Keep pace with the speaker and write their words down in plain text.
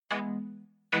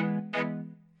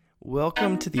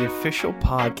Welcome to the official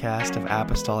podcast of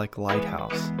Apostolic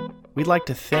Lighthouse. We'd like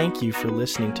to thank you for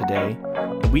listening today,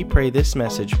 and we pray this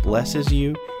message blesses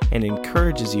you and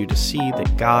encourages you to see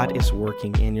that God is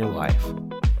working in your life.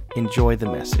 Enjoy the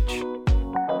message.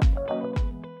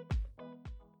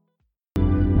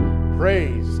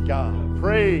 Praise God.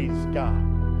 Praise God.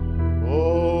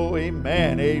 Oh,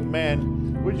 amen.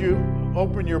 Amen. Would you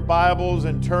open your Bibles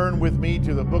and turn with me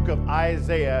to the book of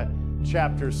Isaiah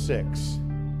chapter 6.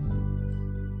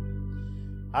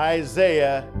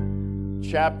 Isaiah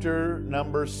chapter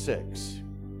number 6,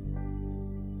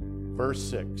 verse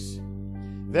 6.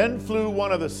 Then flew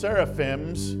one of the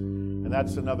seraphims, and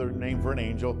that's another name for an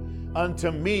angel,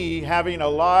 unto me, having a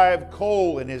live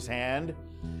coal in his hand,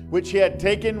 which he had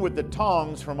taken with the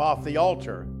tongs from off the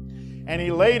altar. And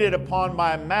he laid it upon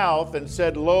my mouth, and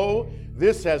said, Lo,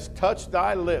 this has touched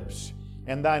thy lips,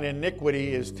 and thine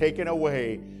iniquity is taken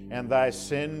away, and thy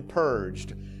sin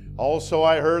purged. Also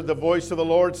I heard the voice of the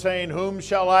Lord saying, Whom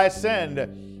shall I send,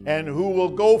 and who will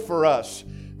go for us?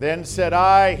 Then said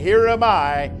I, Here am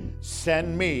I,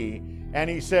 send me. And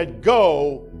he said,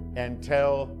 Go and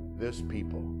tell this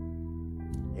people.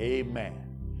 Amen.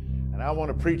 And I want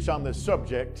to preach on this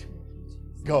subject,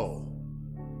 go.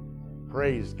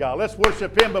 Praise God. Let's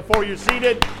worship Him before you're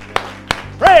seated.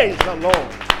 Praise the Lord.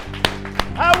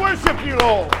 I worship you,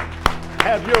 Lord.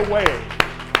 Have your way.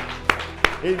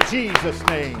 In Jesus'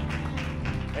 name.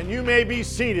 And you may be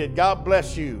seated. God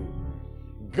bless you.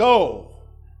 Go.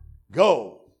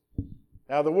 Go.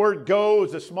 Now the word go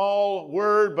is a small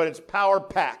word, but it's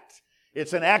power-packed.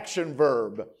 It's an action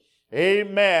verb.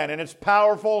 Amen. And it's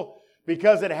powerful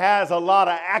because it has a lot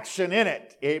of action in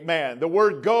it. Amen. The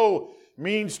word go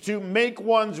means to make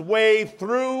one's way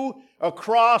through,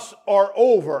 across, or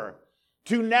over.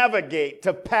 To navigate,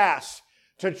 to pass,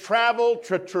 to travel,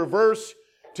 to traverse,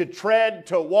 to tread,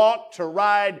 to walk, to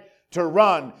ride, to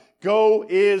run. Go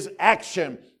is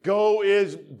action. Go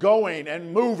is going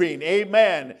and moving.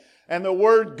 Amen. And the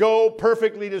word go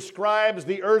perfectly describes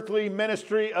the earthly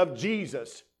ministry of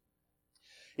Jesus.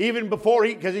 Even before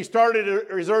because he started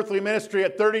his earthly ministry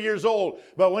at 30 years old.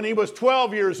 But when he was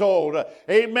 12 years old,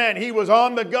 amen, he was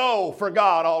on the go for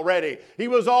God already. He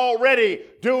was already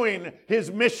doing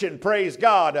his mission, praise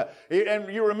God.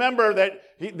 And you remember that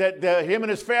him and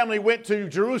his family went to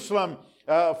Jerusalem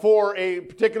for a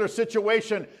particular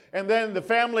situation, and then the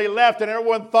family left, and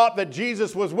everyone thought that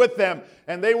Jesus was with them.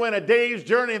 And they went a day's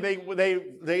journey.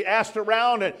 They asked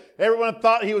around, and everyone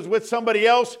thought he was with somebody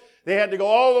else. They had to go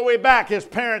all the way back, his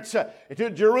parents, to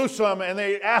Jerusalem, and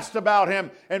they asked about him.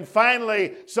 And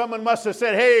finally, someone must have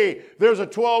said, hey, there's a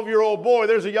 12-year-old boy,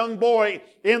 there's a young boy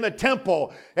in the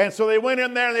temple. And so they went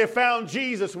in there and they found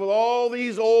Jesus with all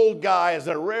these old guys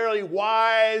that are really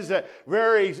wise,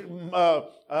 very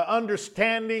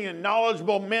understanding and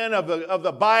knowledgeable men of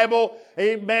the Bible.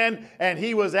 Amen. And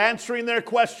he was answering their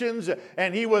questions,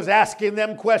 and he was asking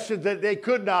them questions that they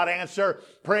could not answer.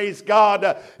 Praise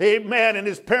God. Amen. And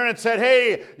his parents said,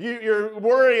 hey, you're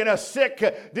worrying us sick.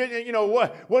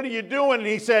 What are you doing? And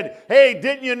he said, hey,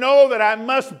 didn't you know that I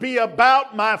must be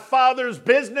about my Father's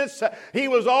business? He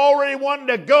was already wanting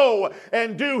to go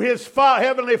and do his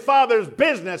Heavenly Father's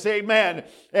business. Amen.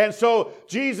 And so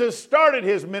Jesus started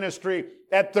his ministry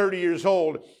at 30 years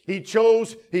old. He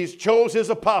chose his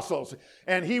apostles,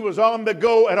 and he was on the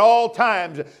go at all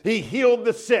times. He healed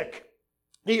the sick.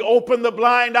 He opened the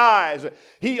blind eyes.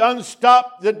 He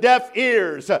unstopped the deaf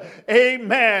ears.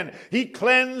 Amen. He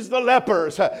cleansed the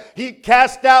lepers. He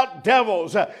cast out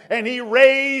devils. And he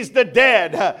raised the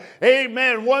dead.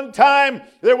 Amen. One time,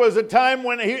 there was a time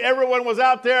when everyone was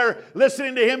out there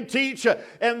listening to him teach.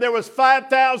 And there was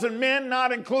 5,000 men,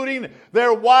 not including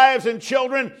their wives and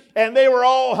children. And they were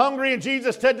all hungry. And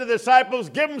Jesus said to the disciples,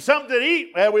 give them something to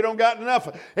eat. Well, we don't got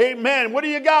enough. Amen. What do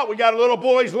you got? We got a little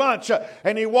boy's lunch.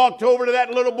 And he walked over to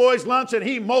that little boy's lunch, and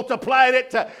he multiplied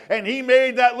it, and he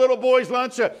made that little boy's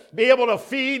lunch be able to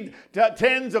feed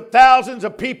tens of thousands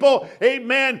of people.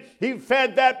 Amen. He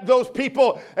fed those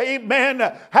people. Amen.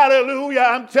 Hallelujah.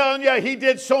 I'm telling you, he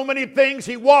did so many things.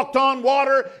 He walked on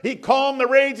water. He calmed the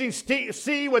raging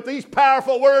sea with these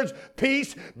powerful words,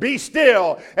 peace, be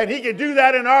still. And he can do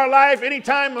that in our life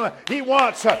anytime he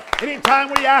wants, anytime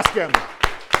we ask him.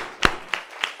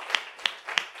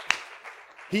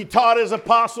 He taught his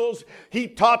apostles. He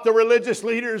taught the religious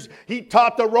leaders. He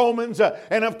taught the Romans.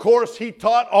 And of course, he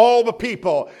taught all the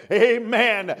people.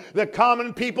 Amen. The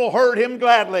common people heard him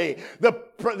gladly.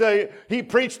 He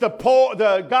preached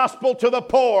the gospel to the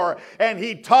poor. And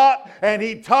he taught and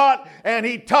he taught and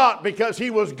he taught because he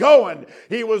was going.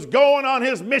 He was going on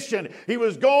his mission. He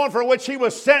was going for which he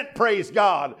was sent, praise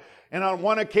God. And on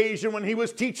one occasion when he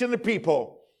was teaching the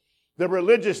people, The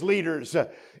religious leaders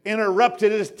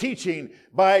interrupted his teaching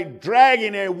by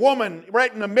dragging a woman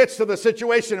right in the midst of the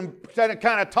situation and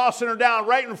kind of tossing her down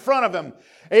right in front of him.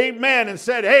 Amen. And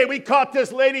said, hey, we caught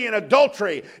this lady in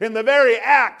adultery in the very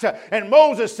act. And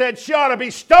Moses said she ought to be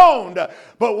stoned.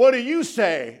 But what do you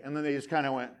say? And then they just kind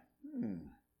of went,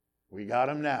 we got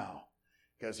him now.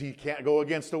 Because he can't go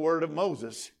against the word of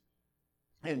Moses.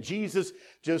 And Jesus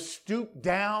just stooped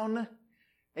down.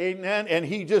 Amen. And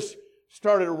he just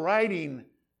started writing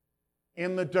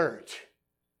in the dirt.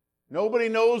 Nobody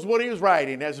knows what he was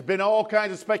writing. There's been all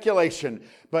kinds of speculation.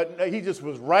 But he just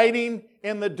was writing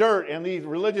in the dirt. And these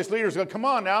religious leaders go, come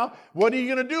on now. What are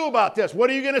you going to do about this? What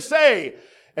are you going to say?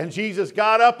 And Jesus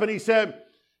got up and he said,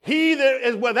 he that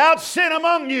is without sin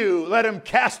among you, let him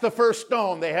cast the first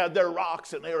stone. They had their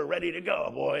rocks and they were ready to go,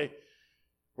 boy.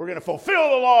 We're going to fulfill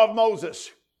the law of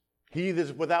Moses. He that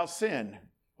is without sin.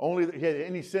 Only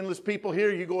any sinless people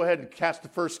here, you go ahead and cast the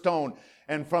first stone.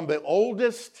 And from the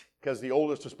oldest, because the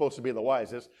oldest is supposed to be the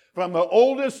wisest, from the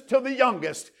oldest to the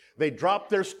youngest, they dropped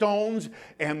their stones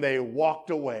and they walked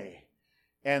away.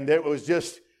 And it was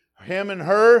just him and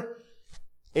her.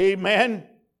 Amen.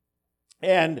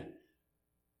 And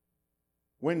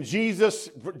when Jesus,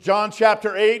 John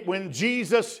chapter 8, when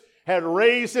Jesus had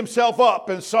raised himself up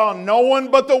and saw no one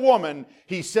but the woman,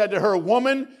 he said to her,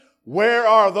 woman, where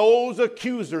are those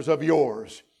accusers of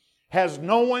yours? Has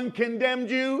no one condemned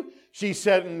you? She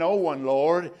said, no one,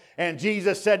 Lord. And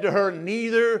Jesus said to her,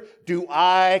 neither do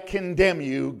I condemn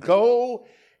you. Go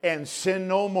and sin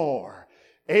no more.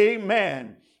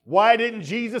 Amen. Why didn't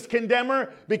Jesus condemn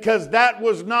her? Because that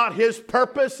was not his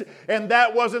purpose, and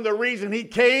that wasn't the reason he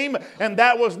came, and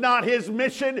that was not his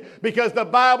mission, because the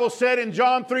Bible said in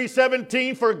John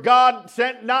 3:17, for God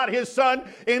sent not his Son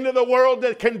into the world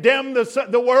to condemn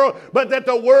the world, but that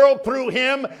the world through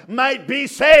him might be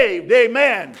saved.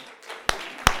 Amen.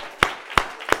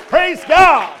 Praise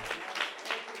God.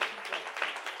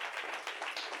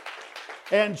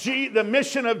 And the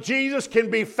mission of Jesus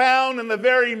can be found in the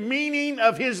very meaning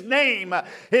of his name.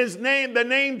 His name, the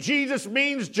name Jesus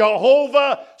means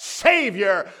Jehovah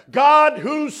Savior, God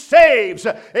who saves.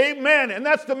 Amen. And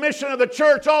that's the mission of the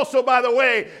church also, by the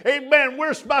way. Amen.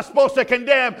 We're not supposed to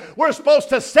condemn. We're supposed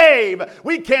to save.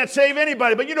 We can't save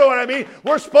anybody, but you know what I mean.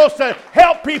 We're supposed to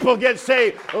help people get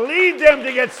saved. Lead them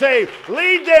to get saved.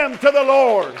 Lead them to the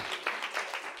Lord.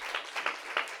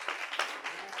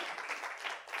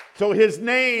 So his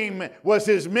name was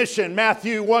his mission.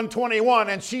 Matthew 1:21,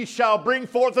 and she shall bring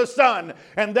forth a son,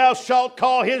 and thou shalt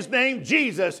call his name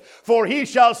Jesus, for he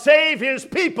shall save his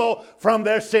people from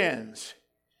their sins.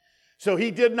 So he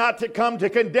did not come to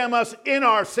condemn us in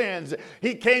our sins.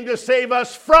 He came to save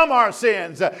us from our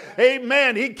sins.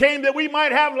 Amen. He came that we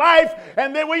might have life,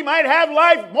 and that we might have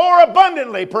life more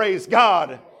abundantly. Praise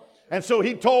God. And so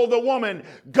he told the woman,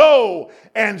 go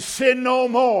and sin no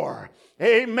more.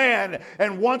 Amen.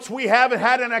 And once we have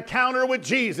had an encounter with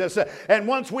Jesus, and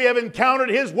once we have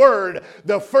encountered his word,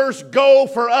 the first goal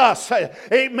for us,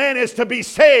 amen, is to be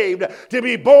saved, to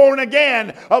be born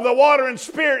again of the water and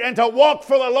spirit, and to walk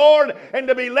for the Lord, and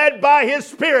to be led by his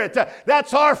spirit.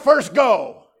 That's our first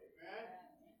goal.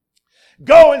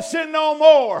 Go and sin no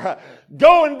more.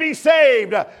 Go and be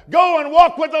saved. Go and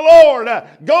walk with the Lord.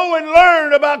 Go and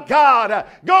learn about God.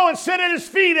 Go and sit at his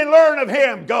feet and learn of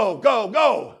him. Go, go,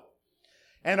 go.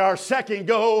 And our second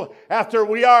goal, after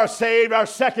we are saved, our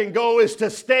second goal is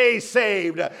to stay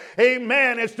saved.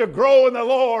 Amen. It's to grow in the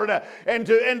Lord and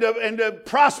to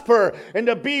prosper and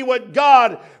to be what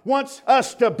God wants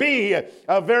us to be.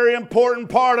 A very important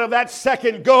part of that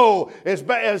second goal is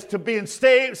to be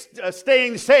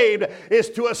staying saved, is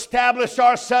to establish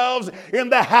ourselves in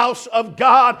the house of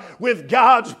God with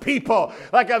God's people.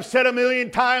 Like I've said a million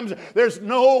times, there's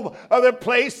no other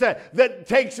place that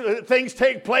things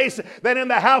take place than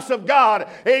in the house of God.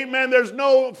 Amen. There's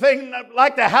no thing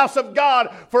like the house of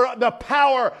God for the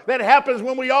power that happens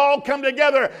when we all come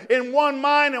together in one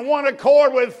mind and one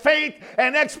accord with faith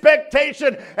and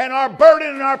expectation and our burden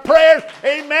and our prayers.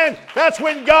 Amen. That's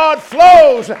when God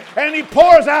flows and he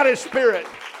pours out his spirit.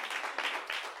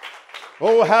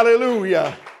 Oh,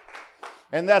 hallelujah.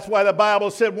 And that's why the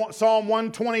Bible said, Psalm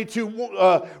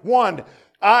 122:1,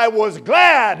 I was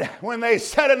glad when they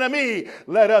said unto me,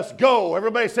 let us go.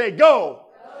 Everybody say, go.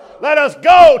 Let us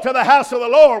go to the house of the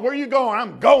Lord. Where are you going?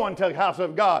 I'm going to the house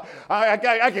of God.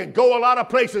 I can go a lot of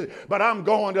places, but I'm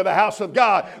going to the house of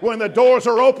God. When the doors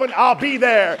are open, I'll be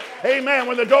there. Amen.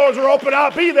 When the doors are open,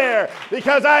 I'll be there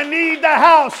because I need the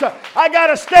house. I got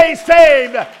to stay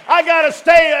saved. I got to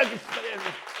stay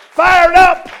fired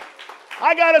up.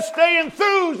 I got to stay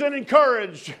enthused and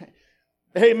encouraged.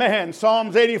 Amen.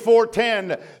 Psalms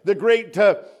 84:10, the great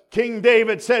King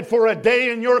David said, for a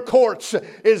day in your courts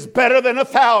is better than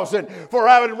 1,000. For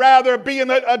I would rather be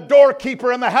a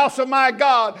doorkeeper in the house of my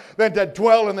God than to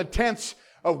dwell in the tents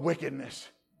of wickedness.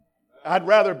 I'd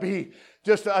rather be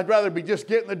just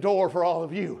getting the door for all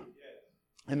of you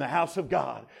in the house of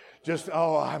God.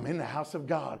 I'm in the house of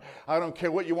God. I don't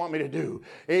care what you want me to do.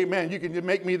 Amen. You can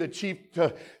make me the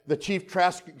chief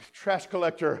trash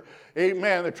collector.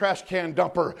 Amen. The trash can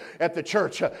dumper at the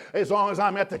church. As long as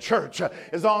I'm at the church.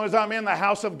 As long as I'm in the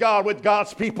house of God with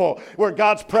God's people. Where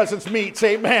God's presence meets.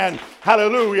 Amen.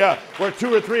 Hallelujah. Where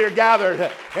 2 or 3 are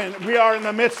gathered. And we are in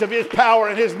the midst of His power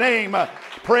and His name.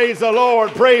 Praise the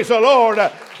Lord. Praise the Lord.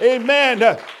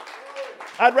 Amen.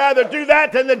 I'd rather do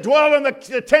that than to dwell in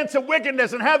the tents of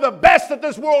wickedness and have the best that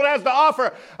this world has to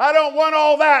offer. I don't want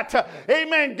all that.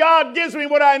 Amen. God gives me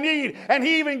what I need, and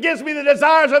He even gives me the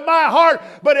desires of my heart.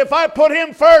 But if I put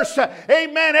Him first,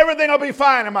 amen, everything will be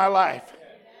fine in my life.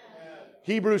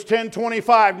 Hebrews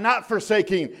 10:25, not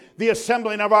forsaking the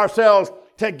assembling of ourselves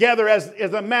together as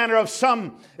a manner of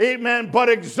some, amen, but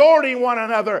exhorting one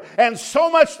another, and so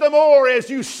much the more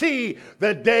as you see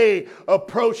the day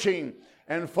approaching.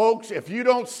 And folks, if you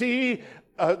don't see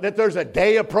that there's a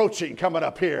day approaching coming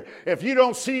up here, if you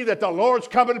don't see that the Lord's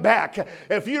coming back,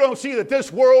 if you don't see that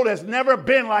this world has never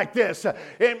been like this,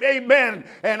 amen,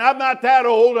 and I'm not that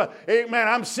old, amen,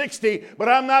 I'm 60, but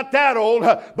I'm not that old,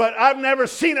 but I've never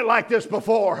seen it like this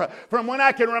before. From when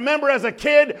I can remember as a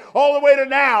kid all the way to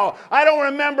now, I don't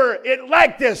remember it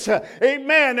like this,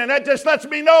 amen, and that just lets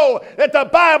me know that the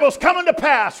Bible's coming to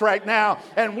pass right now,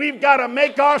 and we've got to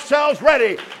make ourselves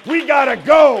ready. We got to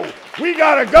go. We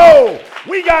got to go.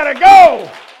 We got to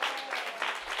go.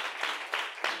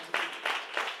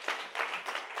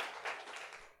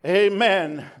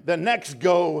 Amen. The next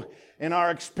go in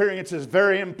our experience is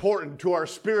very important to our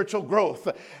spiritual growth,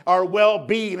 our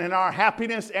well-being, and our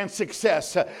happiness and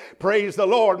success. Praise the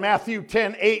Lord. Matthew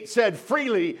 10:8 said,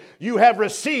 freely you have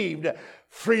received,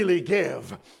 freely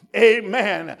give.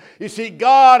 Amen. You see,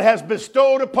 God has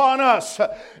bestowed upon us,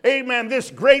 amen, this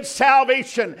great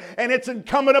salvation, and it's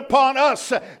incumbent upon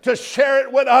us to share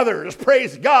it with others.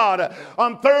 Praise God.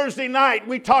 On Thursday night,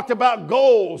 we talked about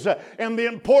goals and the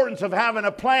importance of having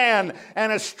a plan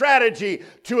and a strategy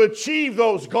to achieve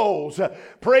those goals.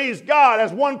 Praise God.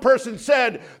 As one person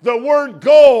said, the word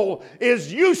goal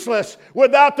is useless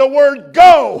without the word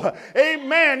go.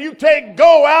 Amen. You take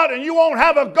go out and you won't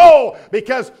have a goal,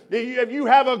 because if you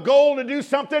have a goal to do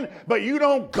something, but you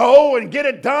don't go and get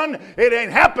it done, it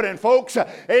ain't happening, folks.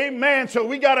 Amen. So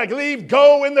we got to leave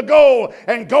go in the goal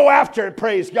and go after it.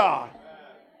 Praise God.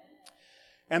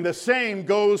 And the same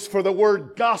goes for the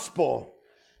word gospel.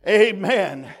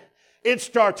 Amen. It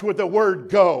starts with the word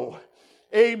go.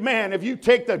 Amen. If you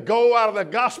take the go out of the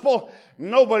gospel,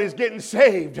 nobody's getting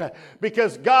saved,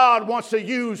 because God wants to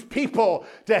use people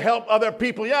to help other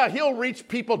people. Yeah, He'll reach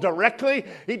people directly.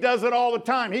 He does it all the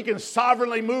time. He can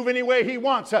sovereignly move any way He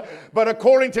wants. But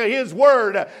according to His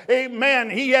word, amen,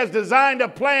 He has designed a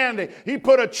plan. He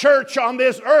put a church on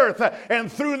this earth,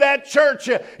 and through that church,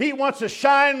 He wants to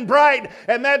shine bright,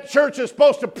 and that church is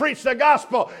supposed to preach the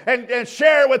gospel and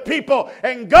share it with people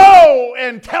and go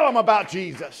and tell them about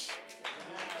Jesus.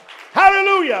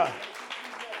 Hallelujah.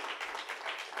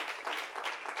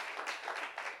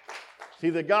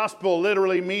 See, the gospel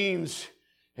literally means,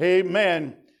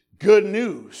 amen, good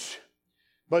news.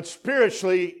 But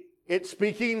spiritually, it's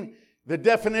speaking, the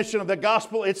definition of the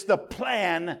gospel, it's the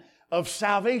plan of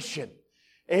salvation.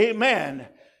 Amen.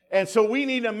 And so we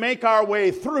need to make our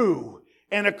way through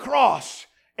and across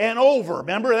and over.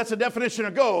 Remember, that's the definition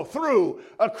of go. Through,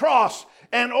 across,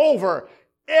 and over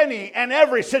any and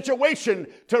every situation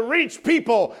to reach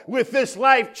people with this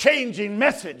life-changing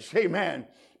message. Amen.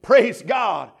 Praise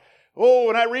God. Oh,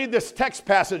 when I read this text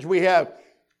passage we have,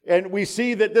 and we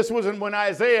see that this was when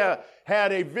Isaiah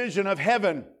had a vision of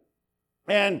heaven,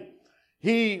 and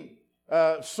he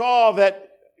saw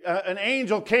that an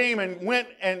angel came and went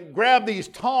and grabbed these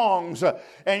tongs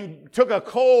and took a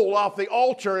coal off the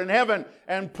altar in heaven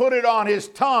and put it on his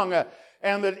tongue.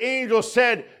 And the angel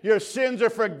said, your sins are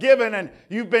forgiven and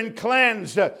you've been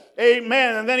cleansed.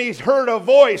 Amen. And then he heard a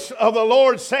voice of the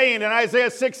Lord saying in Isaiah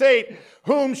 6:8,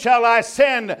 whom shall I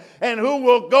send, and who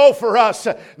will go for us?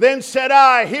 Then said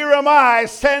I, here am I,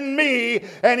 send me.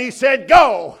 And he said,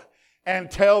 go and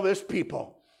tell this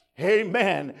people.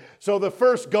 Amen. So the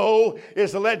first goal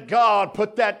is to let God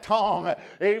put that tongue,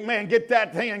 amen, get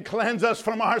that thing and cleanse us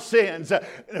from our sins.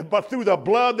 But through the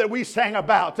blood that we sang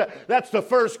about, that's the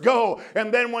first goal.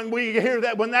 And then when we hear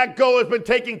that, when that goal has been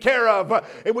taken care of,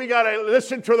 we got to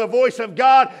listen to the voice of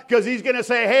God, because He's going to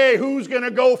say, hey, who's going to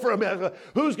go for us?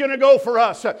 Who's going to go for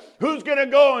us? Who's going to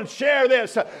go and share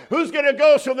this? Who's going to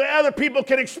go so that other people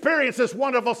can experience this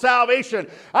wonderful salvation?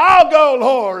 I'll go,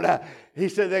 Lord. He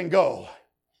said, then go.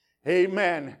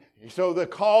 Amen. So the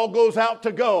call goes out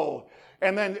to go.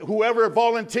 And then whoever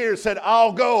volunteers said,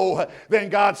 I'll go. Then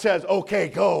God says, okay,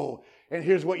 go. And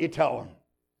here's what you tell them.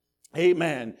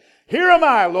 Amen. Here am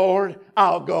I, Lord,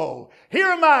 I'll go. Here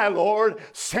am I, Lord,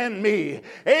 send me.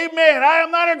 Amen. I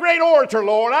am not a great orator,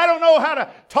 Lord. I don't know how to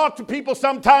talk to people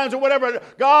sometimes or whatever.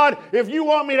 God, if you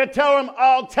want me to tell them,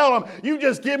 I'll tell them. You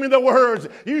just give me the words.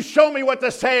 You show me what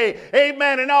to say.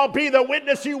 Amen. And I'll be the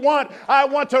witness you want. I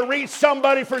want to reach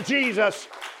somebody for Jesus.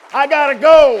 I got to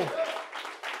go.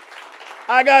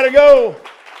 I got to go.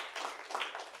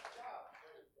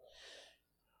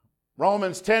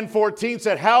 Romans 10:14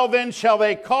 said, how then shall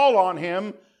they call on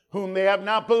him whom they have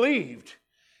not believed?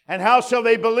 And how shall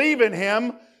they believe in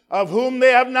him of whom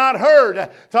they have not heard?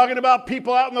 Talking about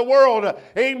people out in the world.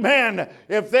 Amen.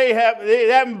 If they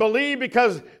haven't believed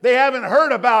because they haven't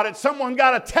heard about it, someone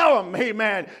got to tell them.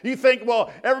 Amen. You think,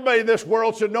 well, everybody in this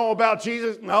world should know about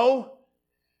Jesus? No.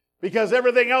 Because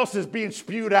everything else is being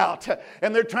spewed out.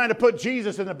 And they're trying to put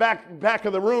Jesus in the back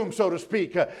of the room, so to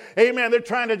speak. Amen. They're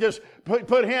trying to just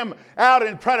put him out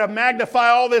and try to magnify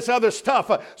all this other stuff.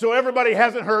 So everybody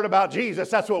hasn't heard about Jesus.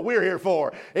 That's what we're here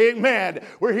for. Amen.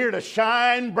 We're here to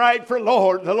shine bright for the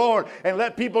Lord. And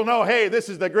let people know, hey, this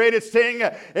is the greatest thing,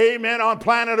 amen, on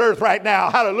planet Earth right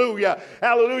now. Hallelujah.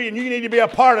 Hallelujah. And you need to be a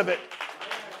part of it.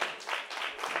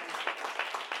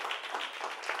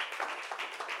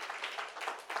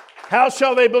 How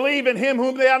shall they believe in him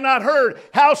whom they have not heard?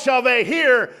 How shall they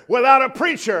hear without a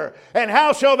preacher? And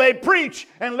how shall they preach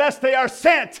unless they are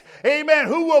sent? Amen.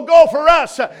 Who will go for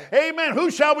us? Amen.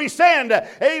 Who shall we send?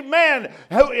 Amen.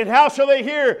 And how shall they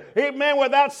hear? Amen.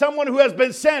 Without someone who has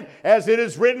been sent. As it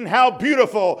is written, how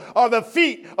beautiful are the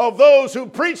feet of those who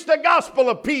preach the gospel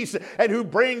of peace and who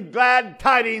bring glad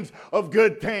tidings of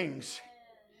good things.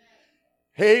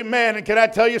 Amen. And can I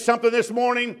tell you something this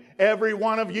morning? Every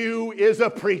one of you is a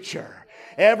preacher.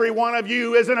 Every one of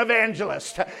you is an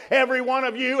evangelist. Every one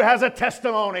of you has a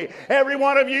testimony. Every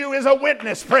one of you is a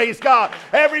witness, praise God.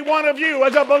 Every one of you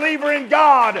is a believer in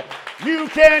God. You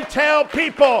can tell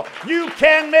people. You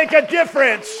can make a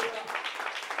difference.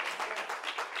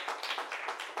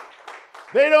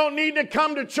 They don't need to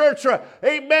come to church,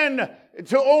 amen,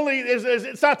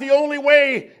 it's not the only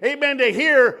way, amen, to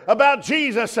hear about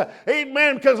Jesus,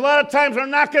 amen, because a lot of times they're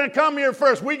not going to come here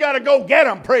first. We got to go get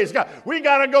them, praise God. We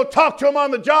got to go talk to them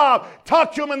on the job,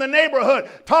 talk to them in the neighborhood,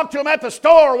 talk to them at the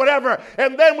store or whatever,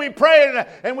 and then we pray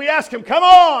and we ask them, come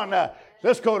on,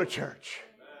 let's go to church.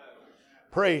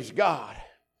 Praise God.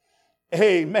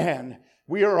 Amen.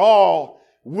 We are all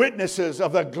witnesses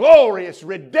of the glorious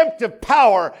redemptive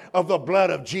power of the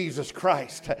blood of Jesus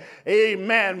Christ.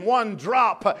 Amen. One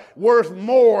drop worth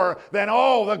more than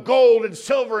all the gold and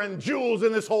silver and jewels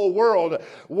in this whole world.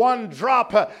 One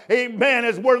drop, amen,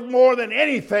 is worth more than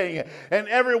anything. And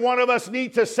every one of us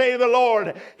need to say to the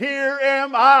Lord, here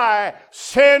am I,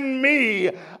 send me.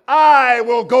 I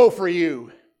will go for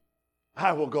you.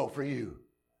 I will go for you.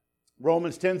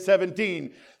 Romans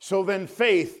 10:17. So then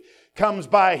faith comes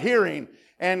by hearing,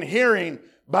 and hearing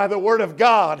by the word of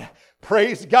God.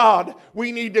 Praise God.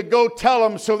 We need to go tell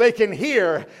them so they can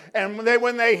hear. And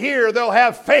when they hear, they'll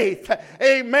have faith.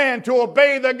 Amen. To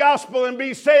obey the gospel and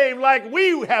be saved like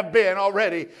we have been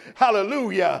already.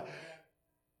 Hallelujah.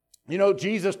 You know,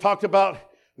 Jesus talked about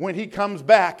when he comes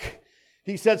back.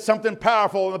 He said something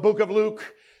powerful in the book of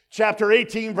Luke, chapter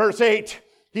 18, verse 8.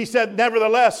 He said,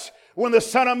 nevertheless, when the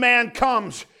Son of Man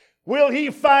comes, will he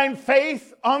find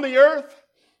faith on the earth?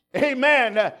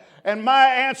 Amen. And my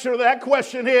answer to that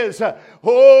question is,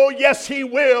 oh, yes, he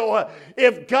will.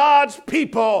 If God's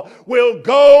people will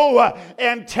go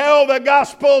and tell the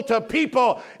gospel to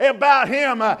people about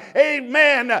him.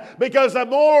 Amen. Because the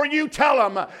more you tell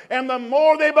them and the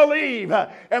more they believe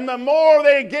and the more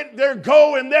they get their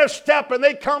go in their step and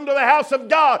they come to the house of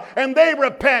God and they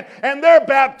repent and they're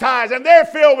baptized and they're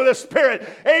filled with the Spirit.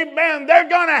 Amen. They're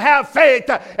going to have faith.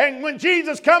 And when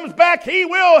Jesus comes back, he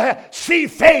will see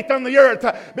faith on the earth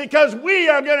because we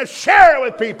are going to share it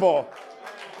with people.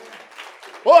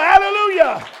 Oh,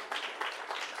 hallelujah.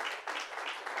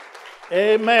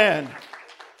 Amen.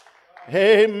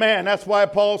 Amen. That's why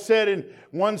Paul said in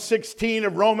 1:16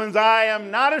 of Romans, I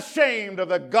am not ashamed of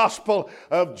the gospel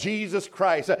of Jesus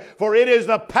Christ, for it is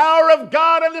the power of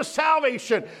God unto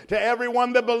salvation to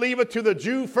everyone that believeth, to the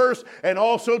Jew first and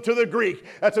also to the Greek.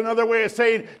 That's another way of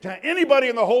saying to anybody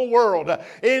in the whole world,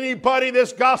 anybody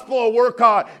this gospel will work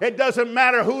on. It doesn't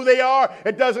matter who they are.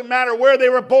 It doesn't matter where they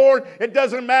were born. It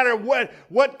doesn't matter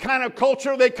what kind of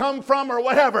culture they come from or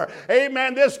whatever.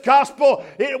 Amen. This gospel,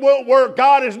 it will work.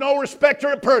 God is no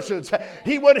respecter of persons.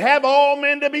 He would have all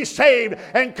men to be saved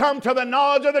and come to the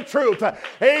knowledge of the truth.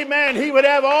 Amen. He would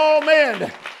have all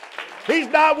men. He's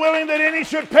not willing that any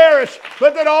should perish,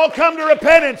 but that all come to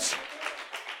repentance.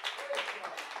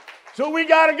 So we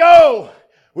got to go.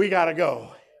 We got to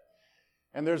go.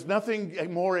 And there's nothing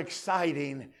more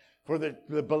exciting for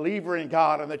the believer in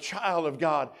God and the child of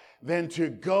God than to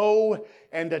go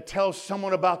and to tell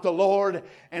someone about the Lord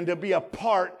and to be a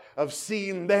part of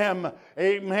seeing them,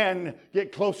 amen,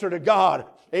 get closer to God.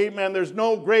 Amen. There's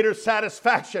no greater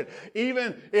satisfaction.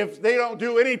 Even if they don't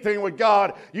do anything with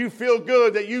God, you feel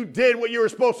good that you did what you were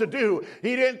supposed to do.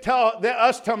 He didn't tell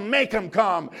us to make them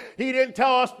come. He didn't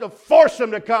tell us to force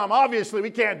them to come. Obviously,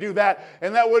 we can't do that,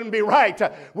 and that wouldn't be right.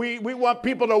 We want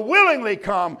people to willingly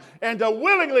come and to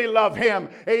willingly love Him.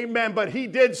 Amen. But He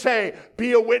did say,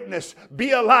 be a witness,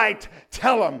 be a light,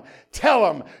 tell them. Tell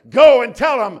them. Go and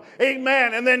tell them.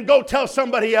 Amen. And then go tell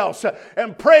somebody else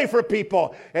and pray for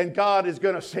people. And God is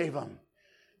going to save them.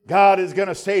 God is going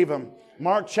to save them.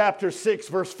 Mark chapter 6,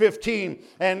 verse 15.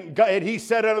 And He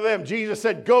said unto them, Jesus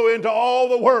said, go into all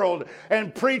the world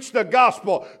and preach the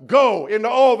gospel. Go into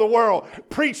all the world.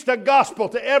 Preach the gospel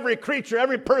to every creature,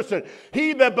 every person.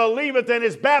 He that believeth and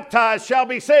is baptized shall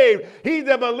be saved. He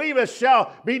that believeth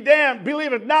shall be damned.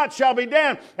 Believeth not shall be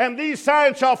damned. And these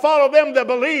signs shall follow them that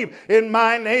believe. In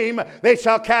my name they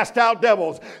shall cast out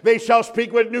devils. They shall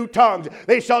speak with new tongues.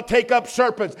 They shall take up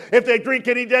serpents. If they drink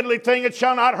any deadly thing, it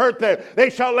shall not hurt them.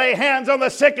 They shall lay hands on the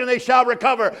sick and they shall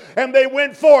recover. And they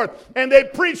went forth and they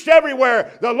preached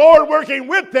everywhere, the Lord working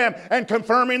with them and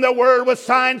confirming the word with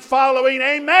signs following.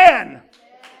 Amen.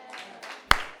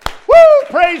 Woo!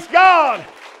 Praise God.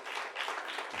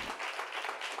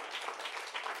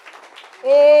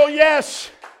 Oh,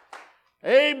 yes.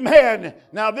 Amen.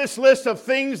 Now, this list of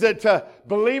things that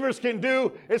believers can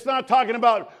do, it's not talking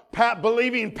about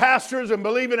believing pastors and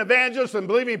believing evangelists and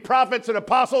believing prophets and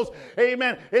apostles.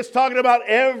 Amen. It's talking about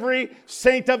every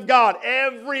saint of God,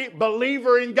 every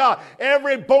believer in God,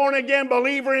 every born-again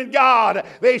believer in God.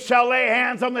 They shall lay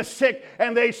hands on the sick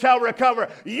and they shall recover.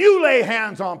 You lay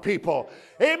hands on people.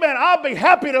 Amen. I'll be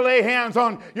happy to lay hands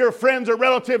on your friends or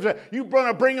relatives. You want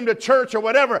to bring them to church or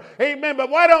whatever. Amen.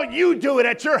 But why don't you do it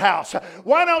at your house?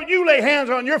 Why don't you lay hands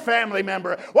on your family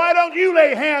member? Why don't you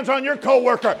lay hands on your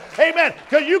coworker? Amen.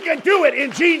 Because you can do it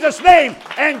in Jesus' name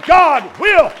and God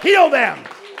will heal them.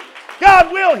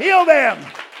 God will heal them.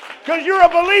 Because you're a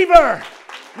believer.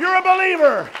 You're a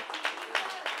believer.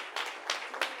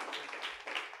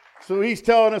 So He's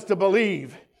telling us to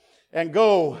believe and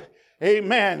go.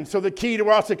 Amen. So the key to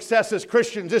our success as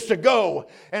Christians is to go.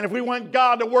 And if we want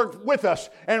God to work with us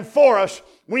and for us,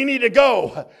 we need to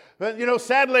go. But,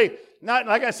 sadly, not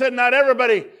like I said, not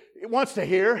everybody wants to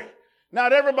hear.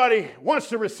 Not everybody wants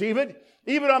to receive it.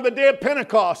 Even on the day of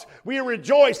Pentecost, we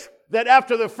rejoiced that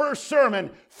after the first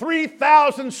sermon,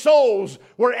 3,000 souls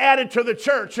were added to the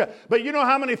church. But you know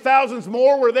how many thousands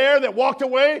more were there that walked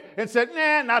away and said,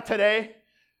 nah, not today.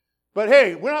 But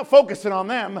hey, we're not focusing on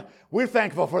them. We're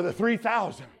thankful for the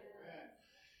 3,000.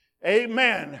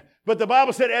 Amen. But the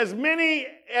Bible said, as many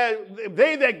as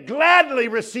they that gladly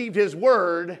received His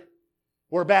word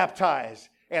were baptized.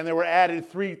 And there were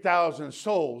added 3,000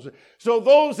 souls. So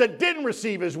those that didn't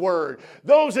receive His word,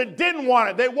 those that didn't want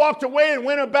it, they walked away and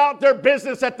went about their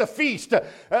business at the feast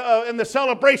and the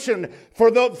celebration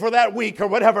for that week or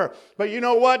whatever. But you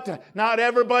know what? Not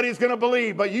everybody's going to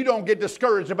believe, but you don't get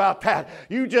discouraged about that.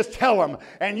 You just tell them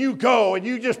and you go and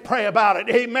you just pray about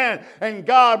it. Amen. And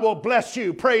God will bless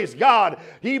you. Praise God.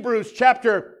 Hebrews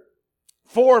chapter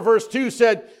 4 verse 2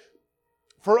 said,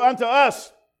 for unto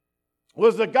us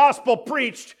was the gospel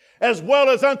preached as well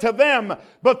as unto them,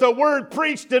 but the word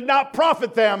preached did not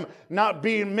profit them, not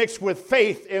being mixed with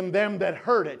faith in them that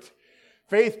heard it.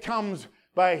 Faith comes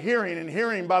by hearing, and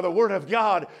hearing by the word of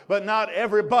God, but not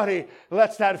everybody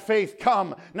lets that faith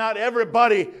come. Not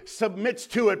everybody submits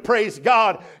to it, praise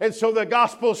God. And so the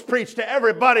gospel's preached to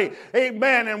everybody,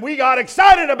 amen, and we got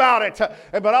excited about it.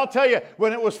 But I'll tell you,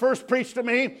 when it was first preached to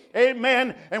me,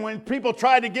 amen, and when people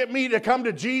tried to get me to come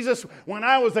to Jesus when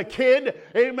I was a kid,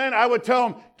 amen, I would tell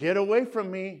them, get away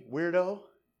from me, weirdo.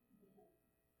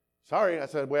 Sorry, I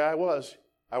said the way I was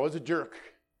a jerk.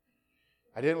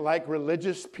 I didn't like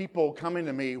religious people coming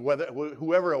to me,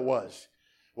 whoever it was.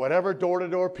 Whatever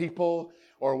door-to-door people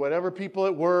or whatever people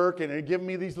at work, and they'd give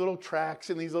me these little tracts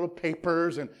and these little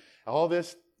papers and all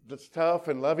this stuff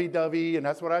and lovey-dovey, and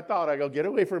that's what I thought. I go, get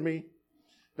away from me.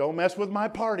 Don't mess with my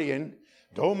partying.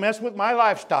 Don't mess with my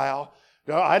lifestyle.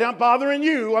 I'm not bothering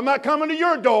you. I'm not coming to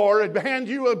your door and hand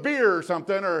you a beer or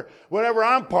something or whatever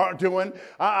I'm doing.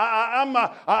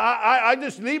 I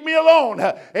just leave me alone.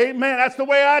 Amen. That's the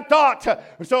way I thought.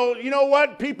 So you know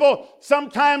what? People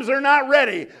sometimes they're not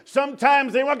ready.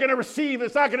 Sometimes they weren't going to receive.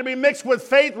 It's not going to be mixed with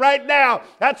faith right now.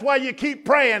 That's why you keep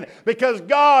praying, because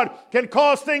God can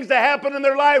cause things to happen in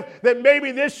their life that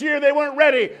maybe this year they weren't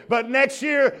ready, but next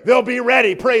year they'll be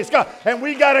ready. Praise God. And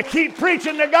we got to keep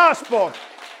preaching the gospel,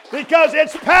 because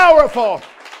it's powerful.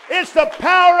 It's the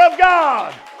power of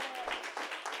God.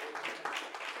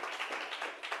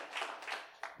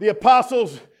 The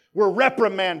apostles were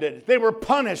reprimanded. They were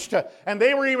punished. And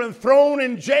they were even thrown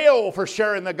in jail for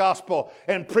sharing the gospel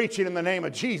and preaching in the name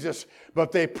of Jesus.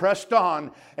 But they pressed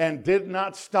on and did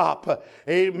not stop.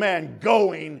 Amen.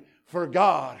 Going for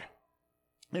God.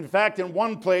 In fact, in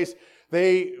one place,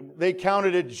 they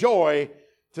counted it joy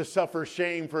to suffer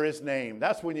shame for His name.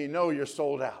 That's when you know you're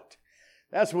sold out.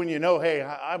 That's when you know, hey,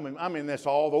 I'm in this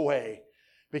all the way.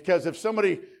 Because if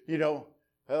somebody,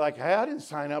 like, hey, I didn't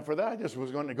sign up for that. I just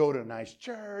was going to go to a nice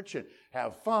church and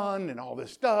have fun and all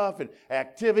this stuff and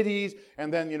activities.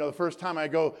 And then, the first time I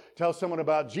go tell someone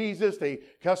about Jesus, they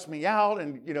cuss me out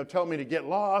and, tell me to get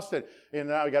lost. And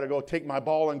now I got to go take my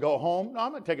ball and go home. No,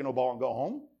 I'm not taking no ball and go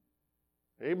home.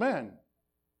 Amen.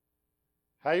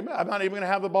 I'm not even going to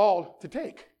have the ball to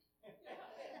take.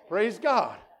 Praise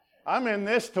God. I'm in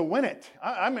this to win it.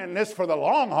 I'm in this for the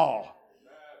long haul.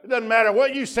 It doesn't matter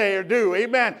what you say or do.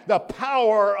 Amen. The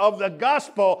power of the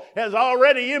gospel has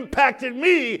already impacted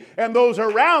me and those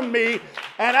around me,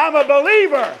 and I'm a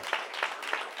believer.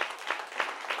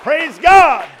 Praise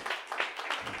God.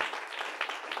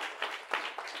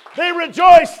 They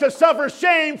rejoiced to suffer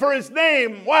shame for His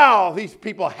name. Wow, these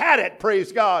people had it.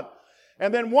 Praise God.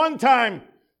 And then one time,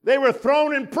 they were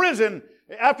thrown in prison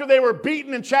after they were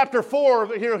beaten in chapter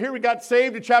 4. Here we got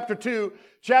saved in chapter 2.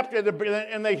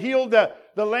 And they healed the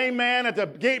lame man at the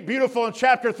gate beautiful in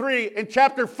chapter 3. In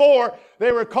chapter 4,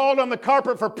 they were called on the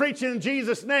carpet for preaching in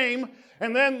Jesus' name.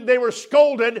 And then they were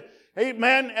scolded.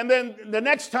 Amen. And then the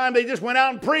next time they just went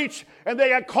out and preached, and they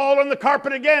got called on the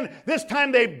carpet again. This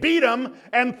time they beat them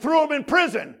and threw them in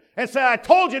prison and said, I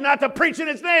told you not to preach in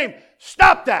His name.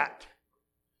 Stop that.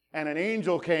 And an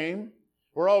angel came.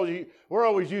 We're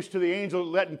always used to the angel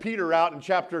letting Peter out in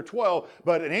chapter 12,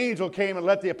 but an angel came and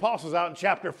let the apostles out in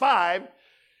chapter 5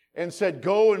 and said,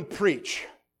 go and preach.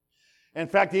 In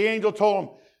fact, the angel told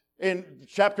them in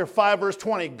chapter 5, verse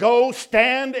 20, go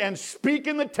stand and speak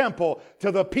in the temple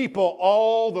to the people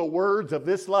all the words of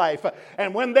this life.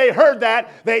 And when they heard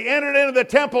that, they entered into the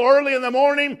temple early in the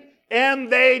morning and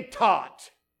they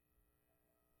taught.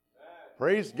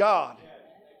 Praise God.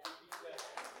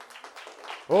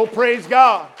 Oh, praise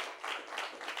God.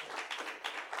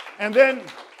 And then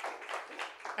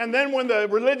when the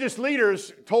religious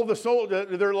leaders told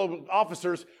their little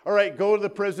officers, all right, go to the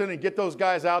prison and get those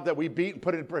guys out that we beat and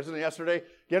put in prison yesterday.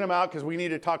 Get them out because we need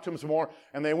to talk to them some more.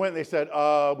 And they went and they said,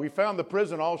 we found the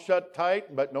prison all shut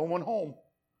tight, but no one home.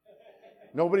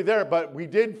 Nobody there. But we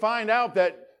did find out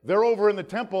that they're over in the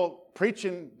temple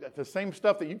preaching the same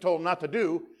stuff that you told them not to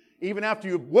do. Even after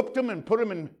you whooped them and put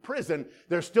them in prison,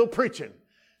 they're still preaching.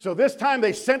 So this time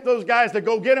they sent those guys to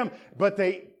go get them, but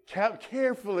they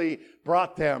carefully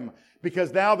brought them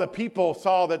because now the people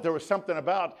saw that there was something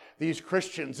about these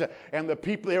Christians, and the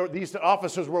people, these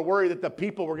officers were worried that the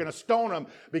people were going to stone them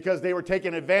because they were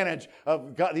taking advantage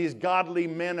of these godly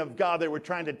men of God. They were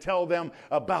trying to tell them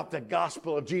about the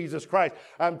gospel of Jesus Christ.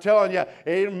 I'm telling you,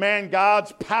 amen,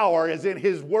 God's power is in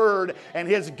His word and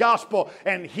His gospel,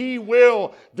 and He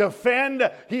will defend,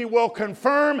 He will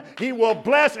confirm, He will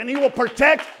bless, and He will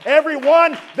protect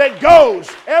everyone that goes,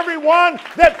 everyone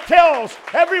that tells,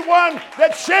 everyone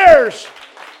that shares.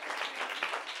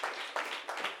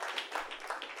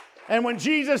 And when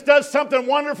Jesus does something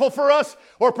wonderful for us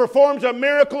or performs a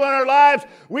miracle in our lives,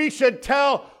 we should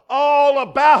tell all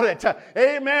about it.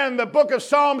 Amen. The book of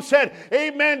Psalms said,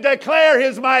 amen, declare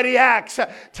His mighty acts.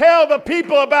 Tell the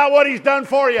people about what He's done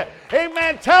for you.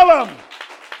 Amen. Tell them.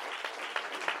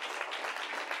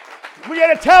 We're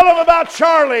going to tell them about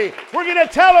Charlie. We're going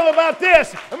to tell them about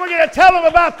this. And we're going to tell them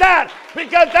about that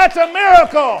because that's a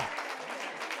miracle.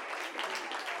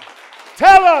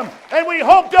 Tell them, and we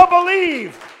hope they'll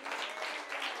believe.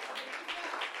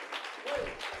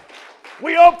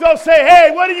 We hope they'll say,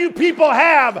 hey, what do you people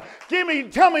have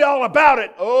Tell me all about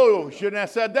it. Oh, shouldn't have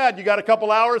said that. You got a couple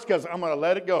hours? Because I'm going to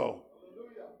let it go.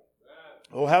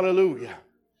 Oh, hallelujah.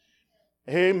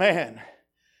 Amen.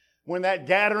 When that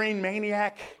Gadarene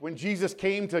maniac, when Jesus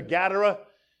came to Gadara,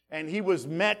 and he was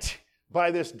met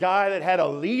by this guy that had a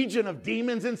legion of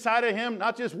demons inside of him,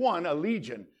 not just one, a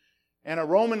legion. And a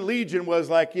Roman legion was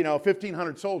like,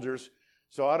 1,500 soldiers.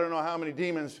 So I don't know how many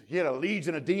demons. He had a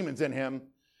legion of demons in him.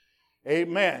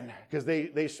 Amen. Because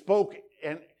they spoke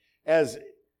as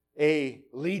a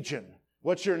legion.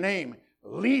 What's your name?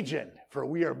 Legion, for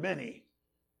we are many.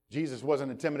 Jesus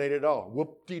wasn't intimidated at all.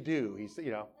 Whoop-de-doo. He's,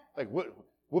 like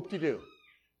whoop-de-doo.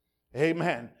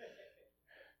 Amen.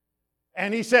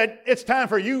 And he said, it's time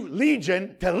for you,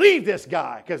 legion, to leave this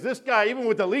guy. Because this guy, even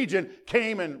with the legion,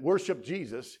 came and worshiped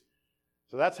Jesus.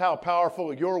 So that's how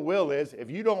powerful your will is.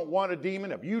 If you don't want a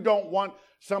demon, if you don't want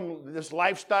this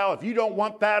lifestyle, if you don't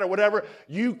want that or whatever,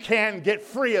 you can get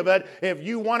free of it. If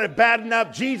you want it bad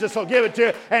enough, Jesus will give it to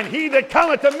you. And he that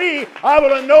cometh to me, I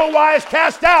will in no wise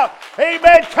cast out.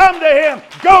 Amen. Come to him.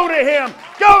 Go to him.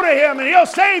 Go to him, and he'll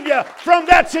save you from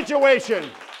that situation.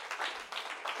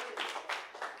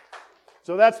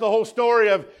 So that's the whole story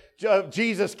of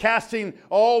Jesus casting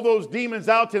all those demons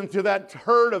out into that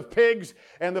herd of pigs,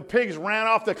 and the pigs ran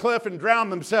off the cliff and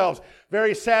drowned themselves.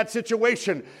 Very sad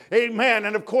situation. Amen.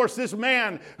 And of course, this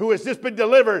man who has just been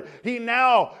delivered, he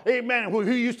now, amen, who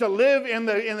used to live in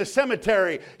the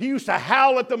cemetery. He used to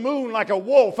howl at the moon like a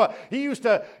wolf. He used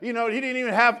to, he didn't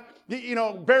even have,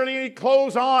 barely any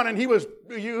clothes on, and he was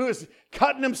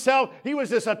cutting himself. He was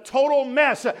just a total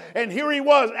mess. And here he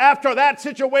was after that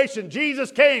situation.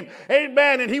 Jesus came,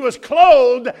 amen, and he was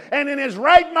clothed and in his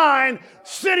right mind,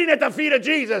 sitting at the feet of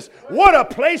Jesus. What a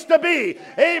place to be.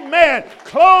 Amen.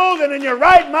 Clothed and in your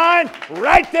right mind,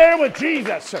 right there with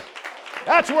Jesus.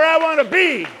 That's where I want to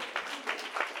be.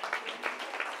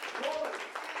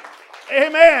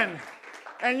 Amen.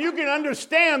 And you can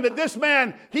understand that this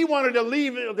man, he wanted to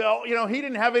leave, he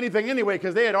didn't have anything anyway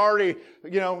because they had already,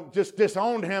 just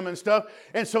disowned him and stuff.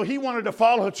 And so he wanted to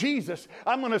follow Jesus.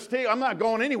 I'm going to stay. I'm not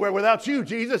going anywhere without you,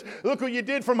 Jesus. Look what you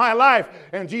did for my life.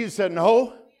 And Jesus said,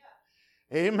 no.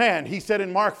 Amen. He said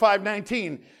in Mark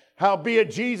 5:19, howbeit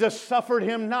Jesus suffered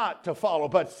him not to follow,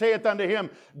 but saith unto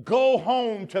him, go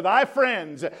home to thy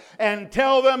friends and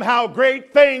tell them how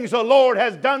great things the Lord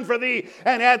has done for thee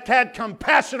and hath had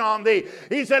compassion on thee.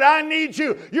 He said, I need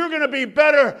you. You're going to be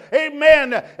better,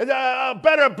 amen, a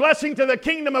better blessing to the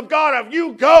kingdom of God if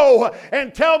you go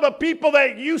and tell the people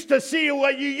that used to see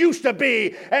what you used to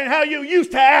be and how you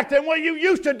used to act and what you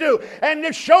used to do, and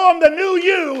to show them the new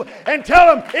you and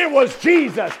tell them it was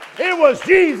Jesus. It was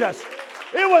Jesus.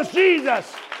 It was Jesus.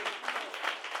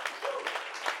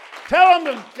 Tell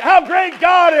them how great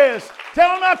God is.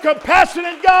 Tell them how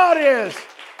compassionate God is.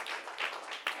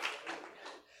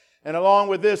 And along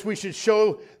with this, we should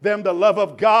show them the love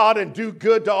of God and do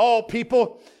good to all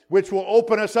people, which will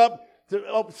open us up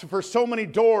for so many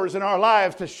doors in our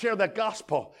lives to share that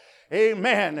gospel.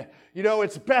 Amen.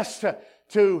 It's best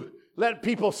to let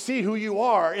people see who you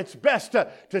are. It's best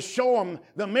to show them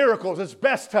the miracles. It's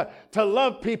best to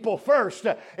love people first.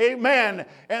 Amen.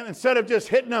 And instead of just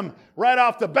hitting them right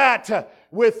off the bat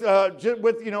with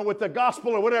the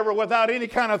gospel or whatever, without any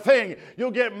kind of thing,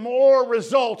 you'll get more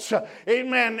results.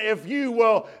 Amen. If you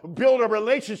will build a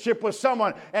relationship with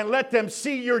someone and let them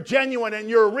see you're genuine and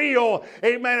you're real.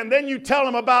 Amen. And then you tell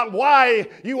them about why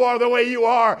you are the way you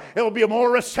are. It'll be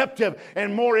more receptive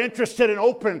and more interested and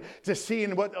open to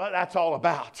seeing what that's all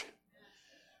about.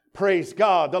 Praise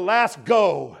God. The last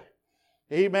go,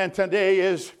 amen, today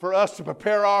is for us to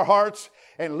prepare our hearts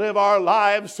and live our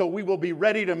lives so we will be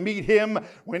ready to meet him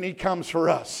when he comes for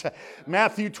us.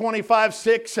 Matthew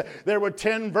 25:6, there were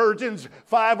 10 virgins,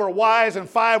 5 were wise and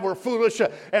 5 were foolish,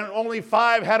 and only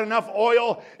 5 had enough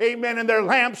oil, amen, in their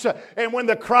lamps. And when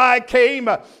the cry came,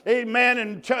 amen,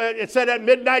 and it said at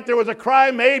midnight there was a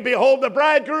cry made, behold, the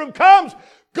bridegroom comes,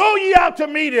 go ye out to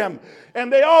meet him. And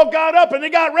they all got up and they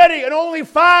got ready, and only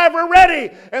 5 were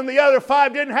ready, and the other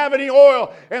 5 didn't have any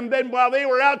oil. And then while they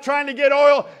were out trying to get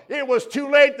oil, it was too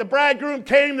late. The bridegroom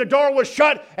came, the door was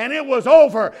shut, and it was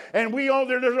over. And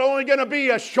there's only going to be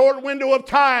a short window of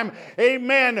time,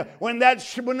 amen, when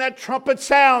that trumpet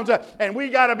sounds, and we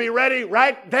got to be ready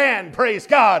right then. Praise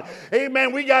God.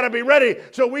 Amen. We got to be ready,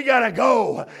 so we got to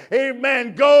go.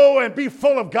 Amen. Go and be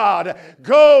full of God.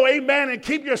 Go, amen, and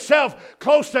keep yourself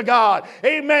close to God.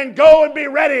 Amen. Go and be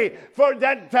ready for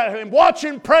that. Watch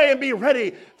and pray and be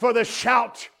ready for the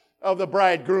shout of the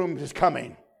bridegroom is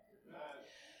coming.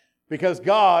 Because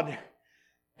God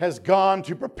has gone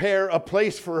to prepare a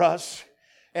place for us,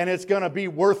 and it's going to be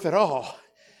worth it all.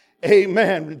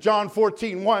 Amen. John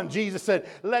 14:1, Jesus said,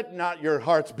 let not your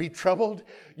hearts be troubled.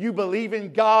 You believe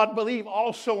in God, believe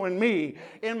also in me.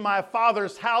 In my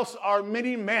Father's house are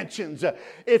many mansions.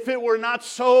 If it were not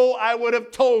so, I would have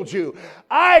told you.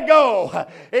 I go.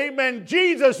 Amen.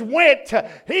 Jesus went.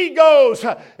 He goes.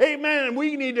 Amen. And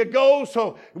we need to go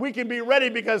so we can be ready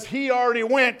because He already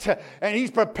went and He's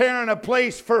preparing a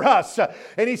place for us.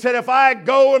 And He said, if I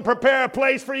go and prepare a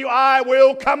place for you, I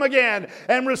will come again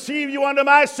and receive you unto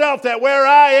myself, that where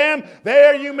I am,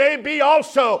 there you may be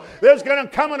also. There's going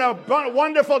to come in a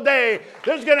wonderful day.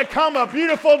 There's going to come a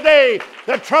beautiful day.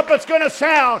 The trumpet's going to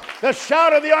sound. The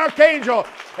shout of the archangel.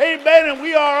 Amen. And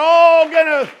we are all going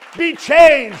to be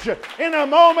changed in a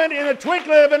moment, in a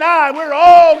twinkling of an eye. We're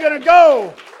all going to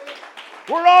go.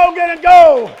 We're all going to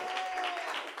go.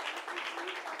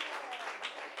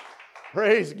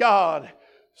 Praise God.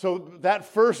 So that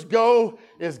first go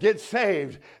is get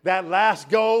saved. That last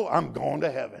go, I'm going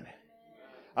to heaven.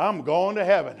 I'm going to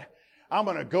heaven. I'm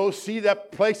going to go see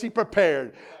that place He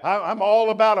prepared. I'm all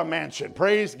about a mansion.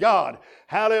 Praise God.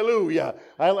 Hallelujah.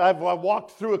 I've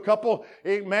walked through a couple,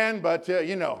 amen, but,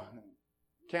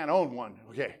 can't own one.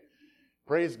 Okay.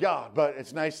 Praise God. But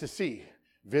it's nice to see.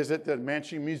 Visit the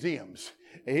mansion museums.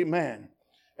 Amen.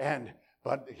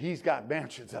 But He's got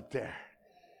mansions up there.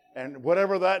 And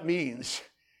whatever that means,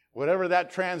 whatever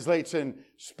that translates in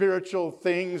spiritual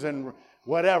things and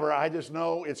whatever, I just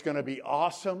know it's going to be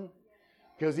awesome.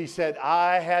 Because He said,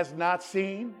 eye has not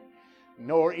seen,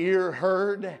 nor ear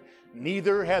heard,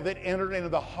 neither have it entered into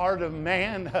the heart of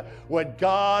man what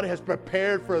God has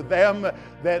prepared for them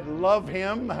that love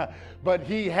Him. But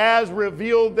He has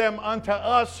revealed them unto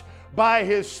us by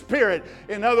His Spirit.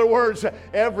 In other words,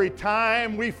 every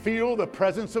time we feel the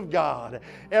presence of God,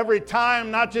 every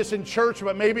time, not just in church,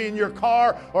 but maybe in your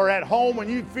car or at home, when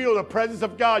you feel the presence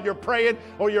of God, you're praying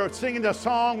or you're singing a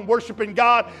song, worshiping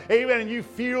God, amen, and you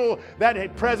feel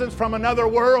that presence from another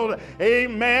world,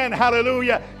 amen,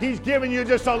 hallelujah. He's giving you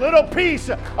just a little piece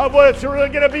of what it's really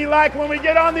going to be like when we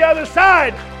get on the other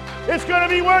side. It's going to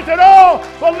be worth it all,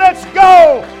 but let's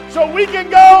go so we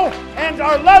can go and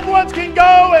our loved ones can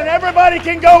go and everybody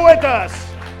can go with us.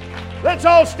 Let's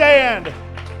all stand.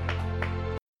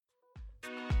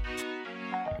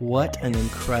 What an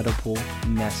incredible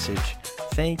message.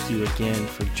 Thank you again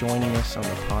for joining us on the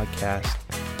podcast,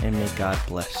 and may God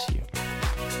bless you.